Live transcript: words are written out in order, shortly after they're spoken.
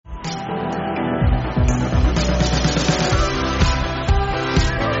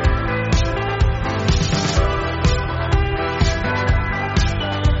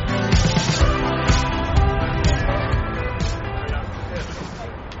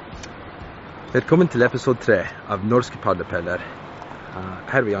Velkommen til episode 3 av Norske Padleperler.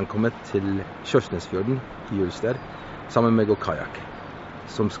 Her er vi ankommet til Kjøsnesfjorden i Jølster, sammen med kajak,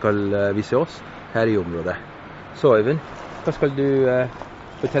 som skal vise oss her i området. Så Øyvind, hva skal du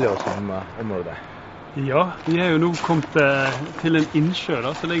fortelle oss om området? Ja, vi er jo nå kommet til en innsjø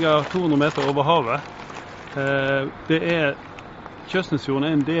som ligger 200 meter over havet. Kjøsnesfjorden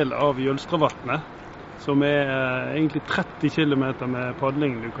er en del av Jølstervatnet, som er egentlig 30 kilometer med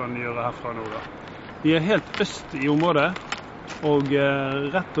padling du kan gjøre herfra nå. Vi er helt øst i området, og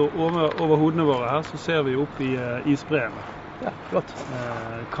rett over hodene våre her så ser vi opp i isbreen. Ja, flott.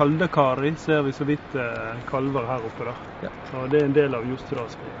 Kaldekari ser vi så vidt kalver her oppe da. Ja. Så det er en del av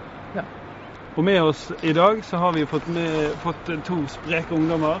Jostedalsbreen. Ja. Og med oss i dag så har vi fått 2 spreke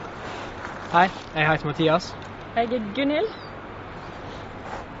ungdommer. Hei, jeg heter Mathias. Jeg er Gunhild.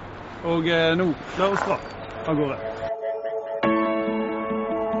 Og nå, la oss dra av gårde.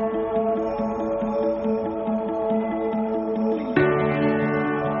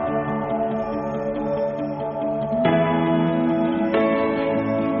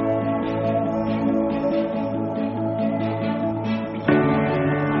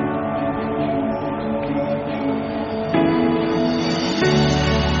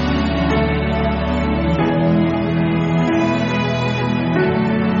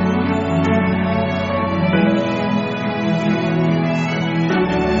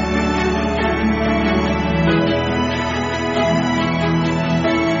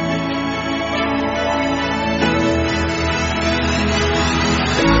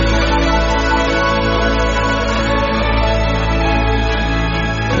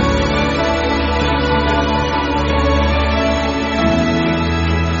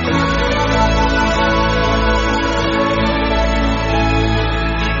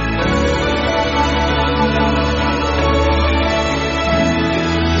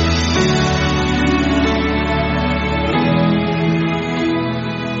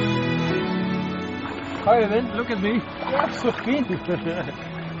 Hei Øyvind, look at me. Ja, så fint.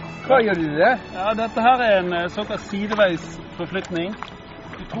 Hva gjør du det? Ja, dette her er en såkalt sideveisforflytning.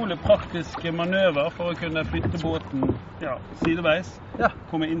 Utrolig praktisk manøver for å kunne flytte båten sideveis. Ja.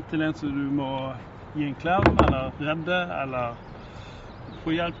 Komme inn til en som du må gi en klem, eller redde, eller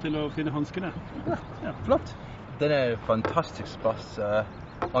få hjelp til å finne hanskene. Ja, flott. Den er en fantastisk plass,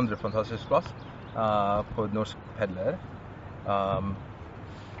 andre fantastisk plass på Norske Padleperler.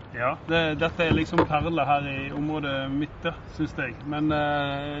 Ja, dette er liksom perler her i området mitt, synes jeg. Men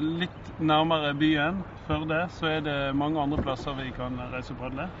litt nærmere byen, før det, så er det mange andre plasser vi kan reise og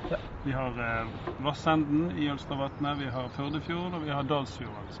padle. Ja. Vi har Vassenden i Jølstervatnet, vi har Førdefjord, og vi har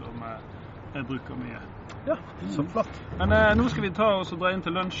Dalsfjorden, som jeg bruker mye. Ja, så flott. Men nå skal vi ta oss og dra inn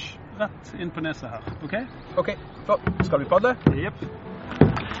til lunsj rett inn på neset her, ok? Ok, flott. Skal vi padle? Jepp.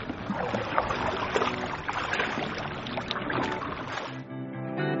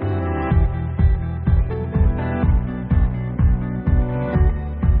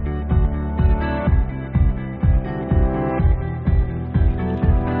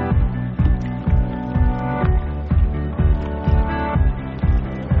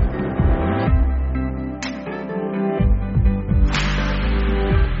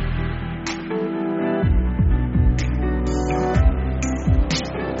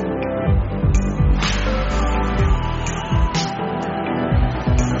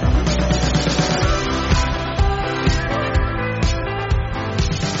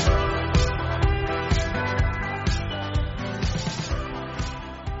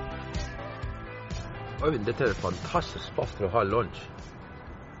 Øyvind, dette er et fantastisk plass til å ha lunsj.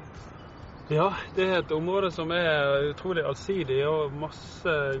 Ja, det er et område som er utrolig allsidig, og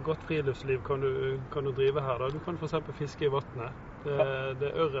masse godt friluftsliv kan du drive her. Du kan for eksempel fiske i vattnet. Det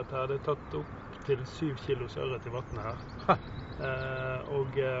er ørret her, det er tatt opp til 7 kilos ørret i vattnet her. Og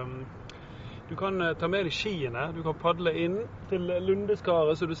du kan ta med deg skiene, du kan padle inn til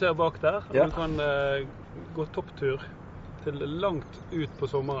Lundeskaret som du ser bak der. Ja. Du kan gå topptur til langt ut på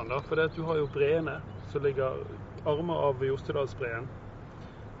sommeren, for du har jo breene som ligger armer av Jostedalsbreen.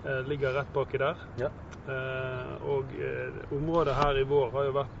 Ligger rett baki der. Ja. Og området her i vår har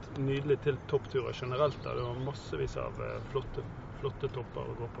jo vært nydelig til toppturer generelt. Det var massevis av flotte topper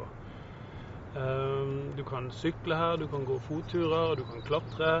å gå på. Du kan sykle her, du kan gå fotturer, du kan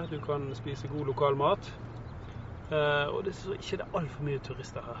klatre, du kan spise god lokal mat. Og det er ikke alt for mye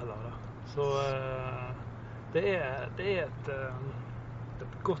turister her heller. Så det er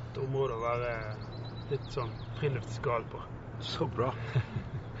et godt område å være litt sånn friluftsgal på. Så bra.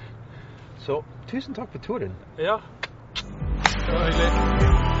 Så tusen takk for turen. Ja, det var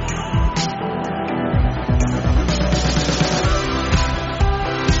hyggelig.